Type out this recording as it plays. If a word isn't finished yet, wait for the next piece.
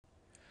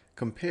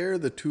Compare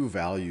the two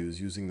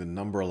values using the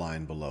number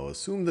line below.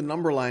 Assume the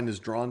number line is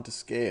drawn to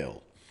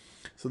scale.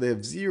 So they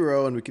have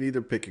 0, and we can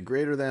either pick a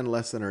greater than,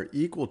 less than, or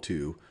equal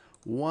to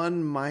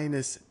 1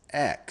 minus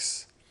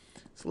x.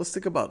 So let's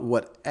think about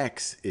what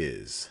x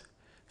is.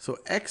 So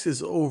x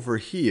is over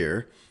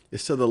here.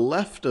 It's to the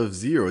left of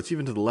 0. It's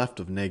even to the left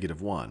of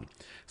 -1.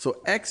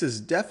 So x is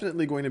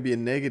definitely going to be a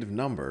negative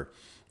number.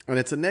 And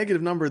it's a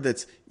negative number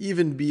that's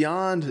even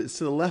beyond, it's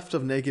to the left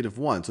of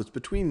 -1. So it's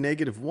between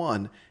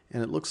 -1,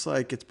 and it looks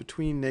like it's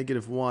between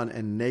 -1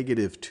 and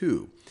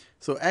 -2.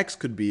 So x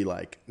could be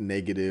like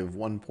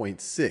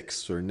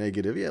 -1.6 or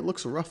negative, yeah, it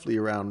looks roughly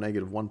around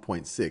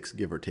 -1.6,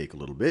 give or take a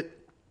little bit.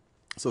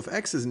 So if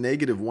x is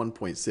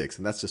 -1.6,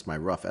 and that's just my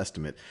rough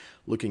estimate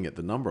looking at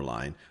the number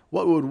line,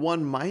 what would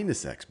 1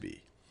 minus x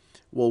be?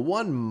 Well,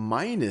 1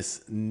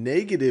 minus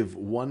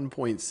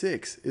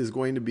 -1.6 is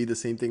going to be the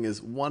same thing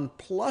as 1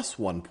 plus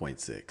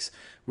 1.6,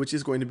 which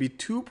is going to be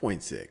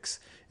 2.6.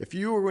 If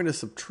you are going to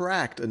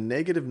subtract a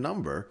negative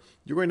number,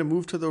 you're going to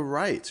move to the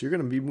right. So you're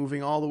going to be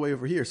moving all the way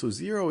over here. So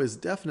 0 is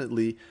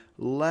definitely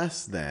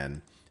less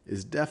than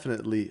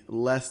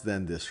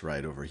this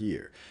right over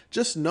here.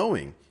 Just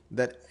knowing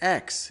that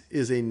x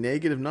is a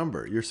negative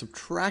number, you're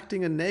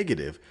subtracting a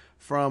negative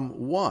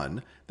from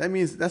 1, that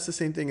means that's the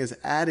same thing as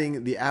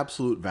adding the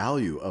absolute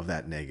value of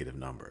that negative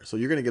number. So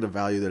you're going to get a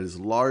value that is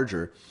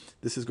larger.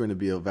 This is going to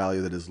be a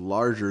value that is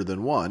larger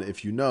than 1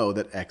 if you know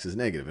that x is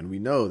negative. And we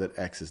know that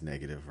x is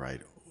negative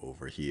right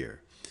over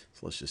here.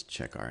 So let's just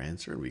check our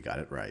answer, and we got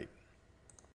it right.